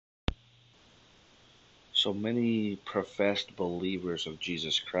So many professed believers of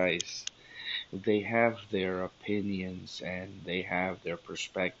Jesus Christ, they have their opinions and they have their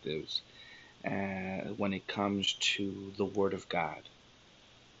perspectives when it comes to the Word of God.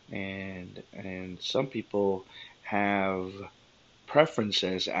 And some people have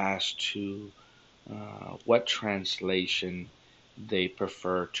preferences as to what translation they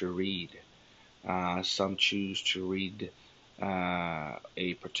prefer to read. Some choose to read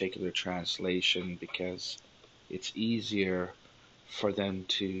a particular translation because it's easier for them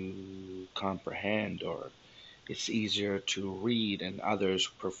to comprehend, or it's easier to read, and others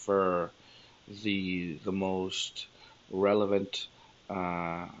prefer the most relevant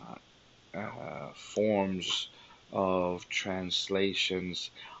uh, forms of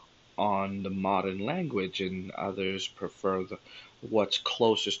translations on the modern language, and others prefer what's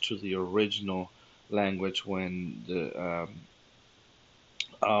closest to the original language when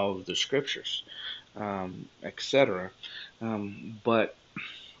of the scriptures, etc. But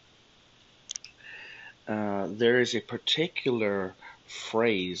there is a particular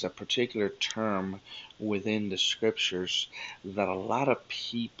phrase, a particular term within the scriptures that a lot of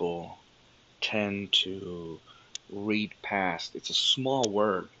people tend to read past. It's a small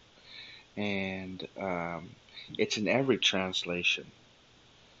word, and it's in every translation.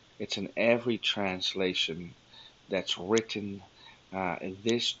 It's in every translation that's written.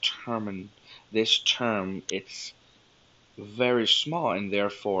 This term, it's very small, and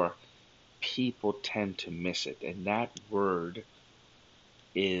therefore people tend to miss it. And that word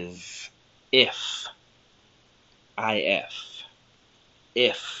is if. If.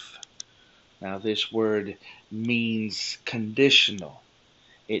 If. Now, this word means conditional.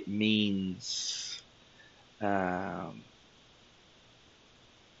 It means um,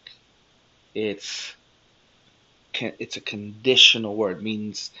 it's it's a conditional word. It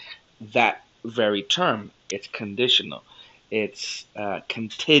means that very term. It's conditional. It's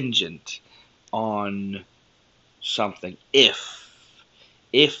contingent on something. If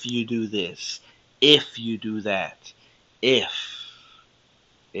you do this, if you do that, if,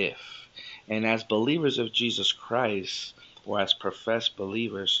 if. And as believers of Jesus Christ, or as professed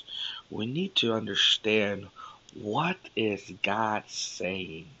believers, we need to understand, what is God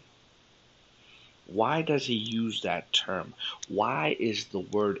saying? Why does he use that term? Why is the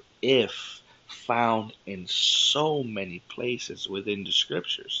word if found in so many places within the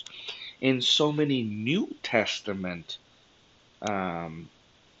scriptures? In so many New Testament um,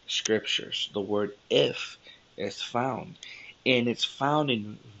 scriptures, the word if is found. And it's found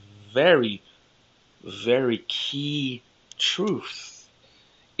in very, very key truths.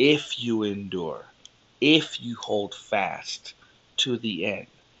 If you endure, if you hold fast to the end,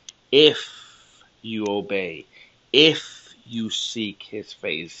 if you obey, if you seek his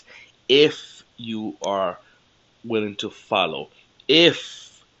face, if you are willing to follow,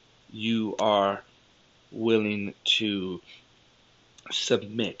 if you are willing to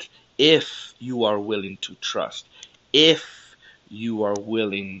submit, if you are willing to trust, if you are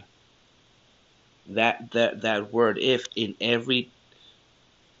willing, that word if, in every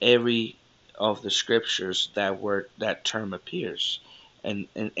of the scriptures, that term appears, and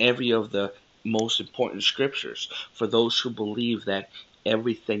in every of the most important scriptures, for those who believe that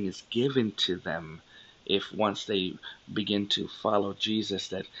everything is given to them if once they begin to follow Jesus,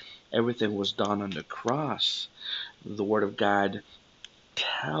 that everything was done on the cross. The word of God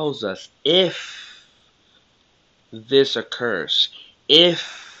tells us, if this occurs,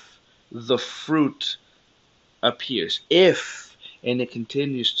 if the fruit appears, if, and it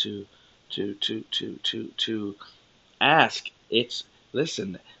continues to ask. It's,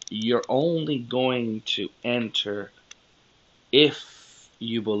 listen, you're only going to enter if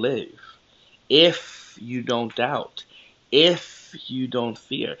you believe, if you don't doubt, if you don't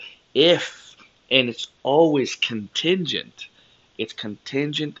fear, if, and it's always contingent. It's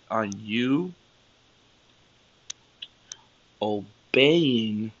contingent on you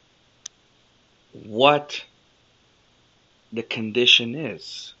obeying what the condition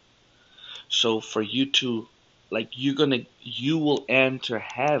is. So for you to, like, you will enter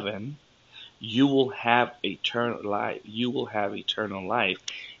heaven, you will have eternal life. You will have eternal life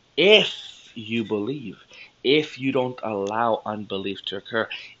if you believe, if you don't allow unbelief to occur,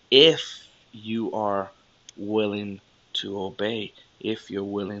 if you are willing to obey, if you're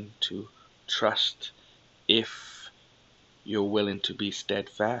willing to trust, if you're willing to be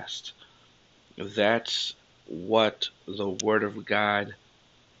steadfast. That's what the Word of God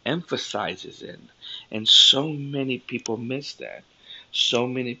emphasizes in. And so many people miss that. So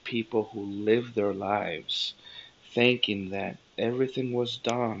many people who live their lives thinking that everything was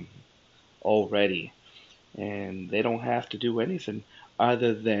done already. and they don't have to do anything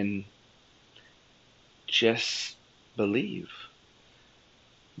other than just believe.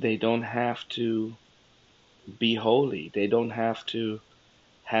 They don't have to be holy. They don't have to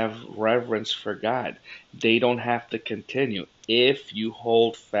have reverence for God. They don't have to continue if you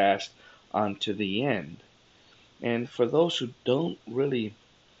hold fast unto the end. And for those who don't really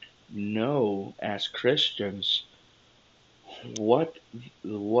know as Christians what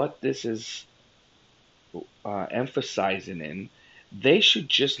this is emphasizing in, they should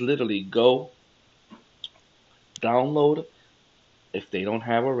just literally go download, if they don't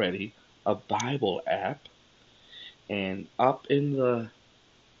have already, a Bible app, and up in the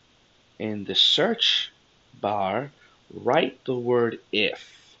search bar, write the word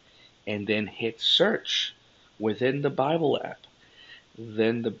if, and then hit search within the Bible app.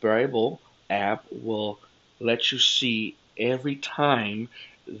 Then the Bible app will let you see every time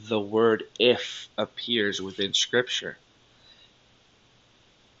the word if appears within Scripture.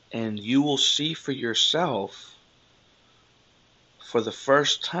 And you will see for yourself, for the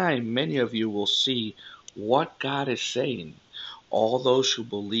first time, many of you will see what God is saying. All those who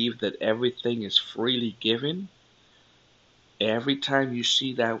believe that everything is freely given, every time you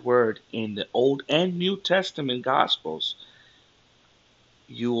see that word in the Old and New Testament Gospels,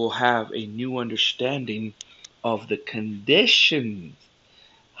 you will have a new understanding of the conditions,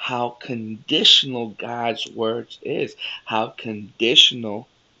 how conditional God's words is, how conditional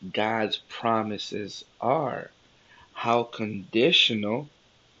God's promises are, how conditional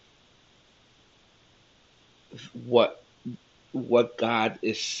what God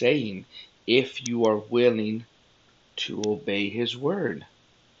is saying if you are willing to obey his word,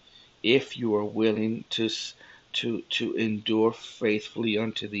 if you are willing to endure faithfully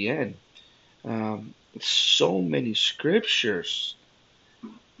unto the end. So many scriptures,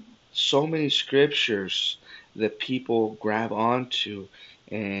 so many scriptures that people grab onto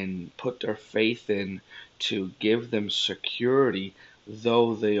and put their faith in to give them security,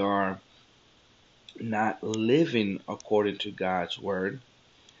 though they are not living according to God's word.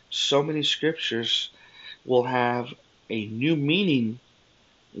 So many scriptures will have a new meaning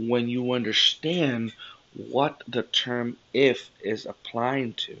when you understand what the term if is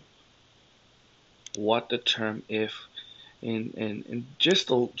applying to. What the term if, and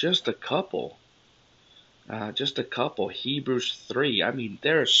just a couple. Just a couple. Hebrews 3. I mean,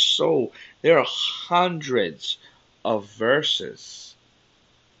 there are hundreds of verses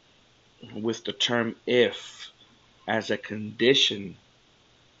with the term if as a condition,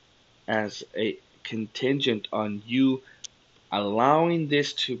 as a contingent on you allowing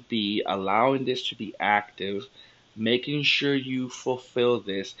this to be active, making sure you fulfill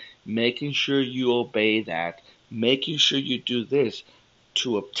this, making sure you obey that, making sure you do this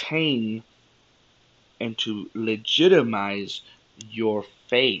to obtain and to legitimize your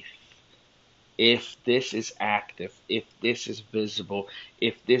faith. If this is active, if this is visible,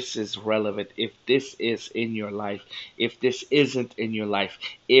 if this is relevant, if this is in your life, if this isn't in your life,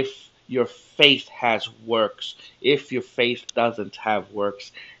 if your faith has works, if your faith doesn't have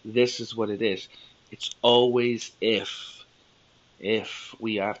works, this is what it is. It's always if. If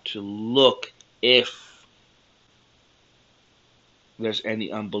we have to look if there's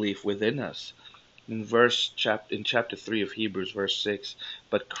any unbelief within us. In chapter 3 of Hebrews, verse 6,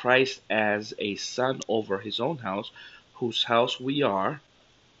 but Christ as a son over his own house, whose house we are,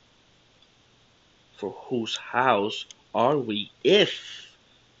 for whose house are we if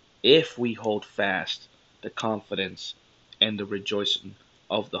we hold fast the confidence and the rejoicing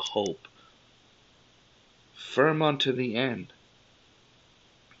of the hope firm unto the end.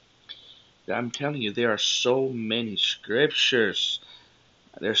 I'm telling you, there are so many scriptures.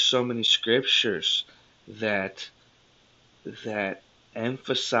 There's so many scriptures that that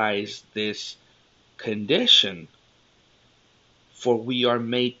emphasize this condition. For we are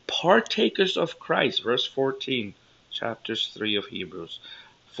made partakers of Christ. Verse 14, chapters 3 of Hebrews.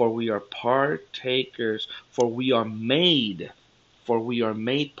 For we are partakers, for we are made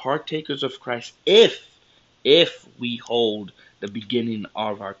partakers of Christ if we hold the beginning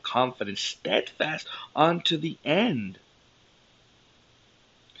of our confidence steadfast unto the end.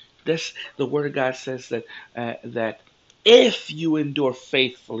 This the word of God says that if you endure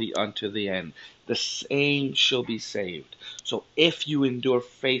faithfully unto the end, the same shall be saved. So if you endure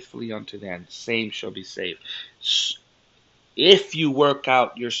faithfully unto the end, the same shall be saved. If you work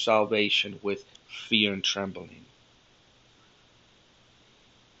out your salvation with fear and trembling.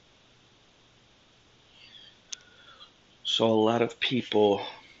 So a lot of people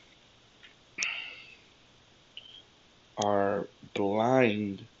are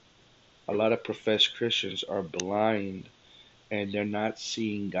blind A lot of professed Christians are blind and they're not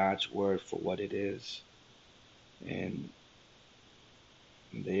seeing God's word for what it is. And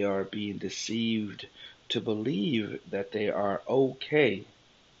they are being deceived to believe that they are okay,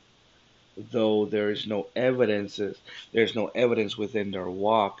 though there's no evidence within their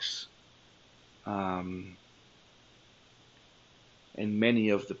walks. Um, in many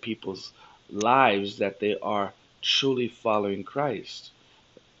of the people's lives that they are truly following Christ,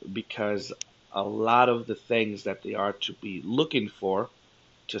 because a lot of the things that they are to be looking for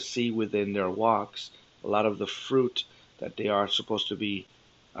to see within their walks, a lot of the fruit that they are supposed to be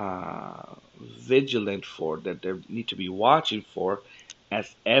vigilant for, that they need to be watching for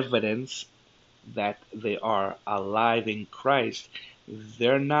as evidence that they are alive in Christ,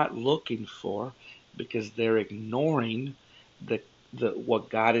 they're not looking for, because they're ignoring the what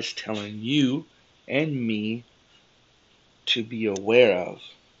God is telling you and me to be aware of.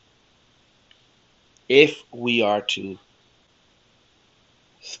 If we are to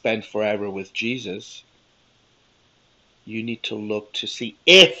spend forever with Jesus, you need to look to see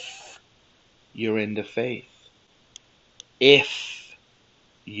if you're in the faith, if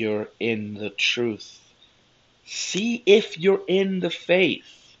you're in the truth. See if you're in the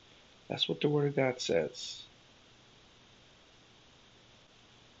faith. That's what the Word of God says.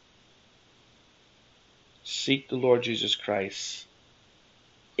 Seek the Lord Jesus Christ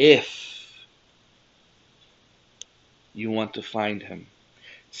if you want to find Him.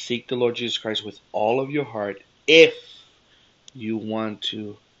 Seek the Lord Jesus Christ with all of your heart if you want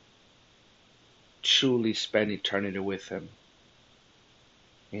to truly spend eternity with Him.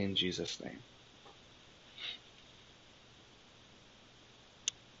 In Jesus' name.